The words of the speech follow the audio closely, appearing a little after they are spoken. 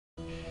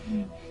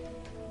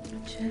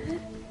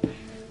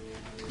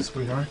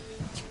Sweetheart,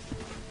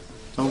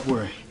 don't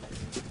worry.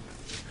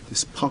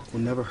 This punk will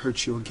never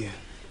hurt you again.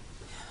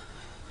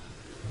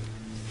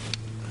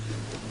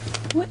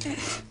 What?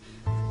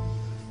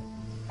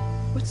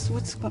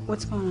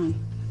 What's going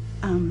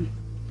on?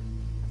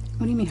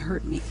 What do you mean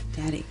hurt me,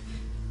 Daddy?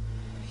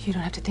 You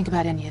don't have to think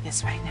about any of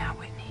this right now,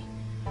 Whitney.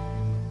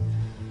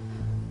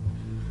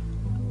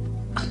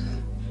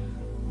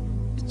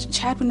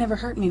 Chad would never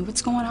hurt me.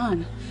 What's going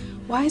on?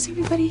 Why is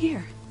everybody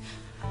here?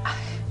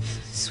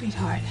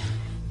 Sweetheart,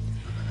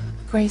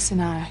 Grace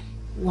and I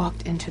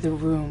walked into the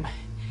room,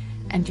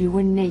 and you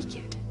were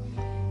naked,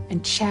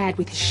 and Chad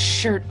with his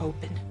shirt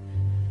open.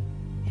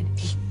 And if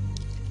he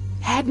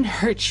hadn't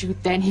hurt you,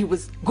 then he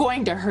was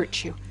going to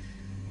hurt you.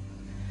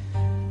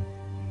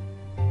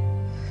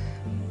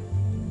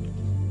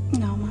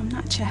 No, Mom,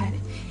 not Chad.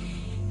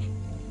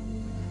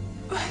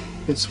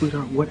 And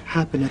sweetheart, what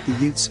happened at the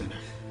youth center?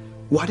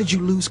 Why did you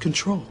lose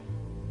control?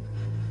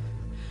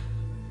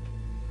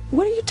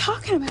 What are you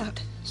talking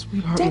about?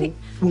 Sweetheart, Daddy,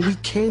 when we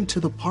came to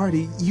the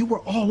party, you were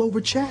all over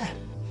Chad.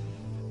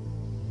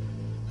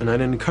 And I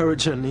didn't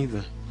encourage her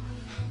neither.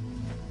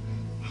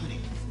 Honey,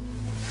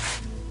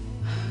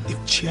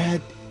 if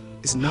Chad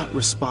is not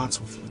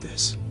responsible for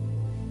this,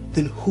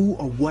 then who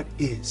or what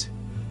is?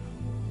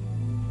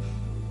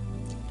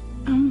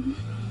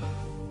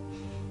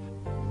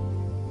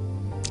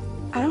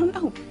 I don't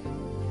know.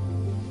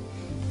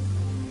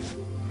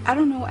 I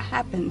don't know what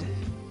happened.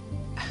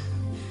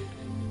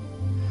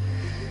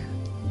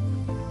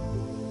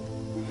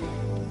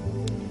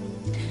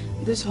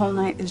 This whole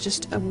night is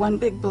just a one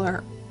big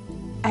blur.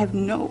 I have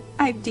no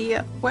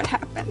idea what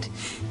happened.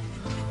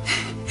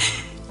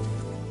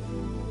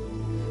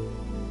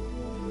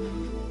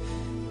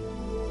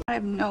 I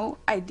have no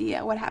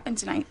idea what happened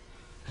tonight.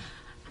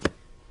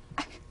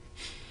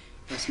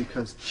 That's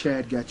because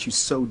Chad got you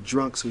so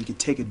drunk so he could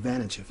take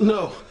advantage of you.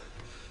 No,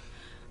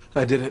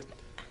 I didn't.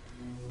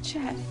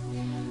 Chad.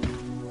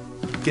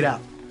 Get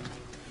out.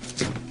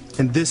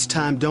 And this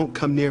time, don't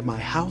come near my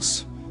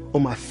house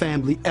or my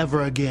family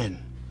ever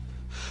again.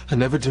 I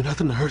never do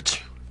nothing to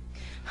hurt you.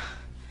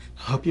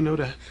 I hope you know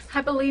that.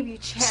 I believe you,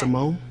 Chad.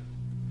 Simone,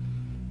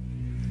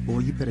 boy,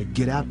 you better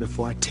get out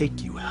before I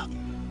take you out.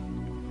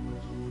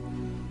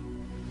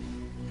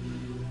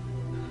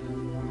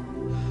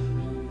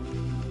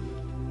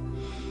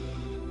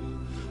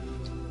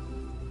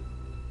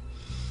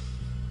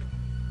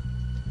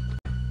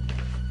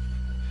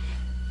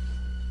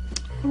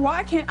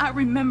 Why can't I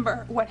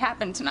remember what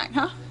happened tonight,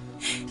 huh?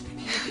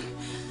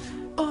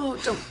 Oh,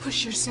 don't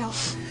push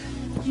yourself.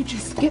 You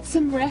just get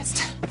some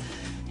rest,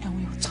 and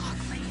we will talk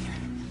later.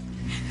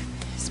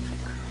 Yes, my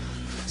girl.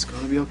 It's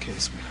gonna be okay,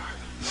 sweetheart.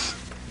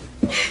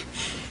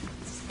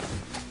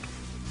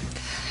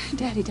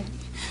 Daddy,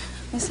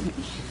 listen to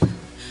me.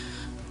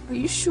 Are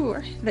you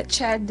sure that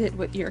Chad did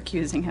what you're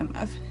accusing him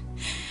of?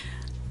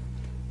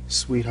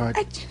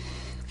 Sweetheart,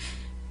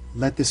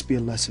 let this be a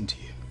lesson to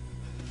you.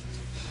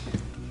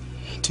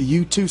 To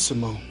you too,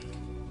 Simone.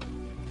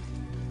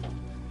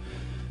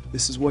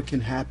 This is what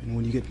can happen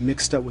when you get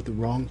mixed up with the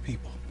wrong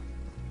people.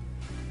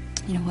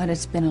 You know what?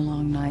 It's been a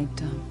long night.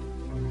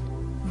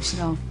 We should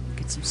all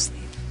get some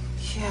sleep.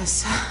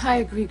 Yes, I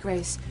agree,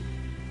 Grace.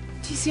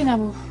 TC and I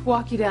will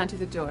walk you down to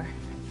the door.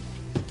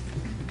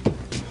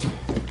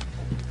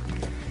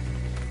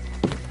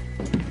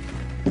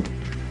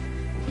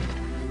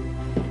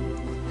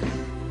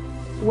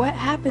 What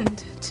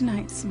happened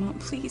tonight, Simone?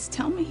 Please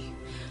tell me.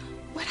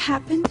 What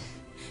happened?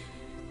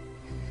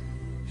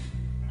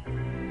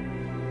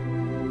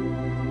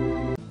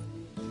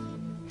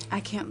 I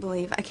can't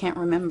believe I can't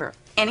remember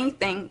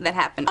anything that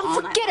happened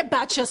all night. Forget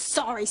about your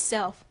sorry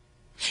self.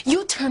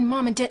 You turned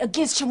Mom and Dad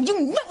against him. You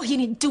know he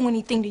didn't do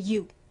anything to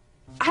you.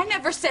 I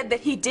never said that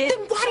he did.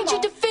 Then why did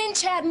you defend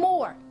Chad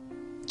more?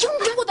 You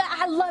know that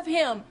I love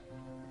him.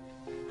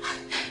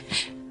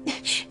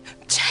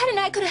 Chad and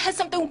I could have had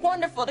something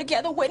wonderful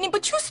together, Whitney,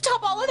 but you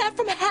stop all of that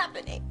from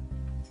happening.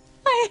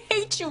 I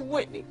hate you,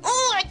 Whitney.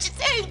 Oh, I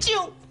just hate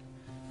you.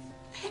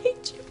 I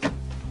hate you.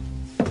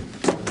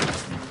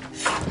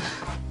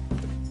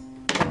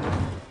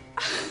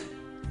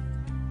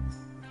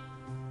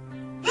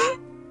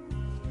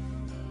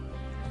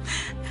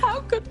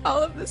 How could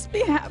all of this be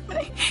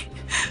happening?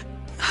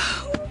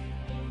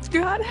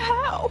 God,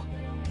 how?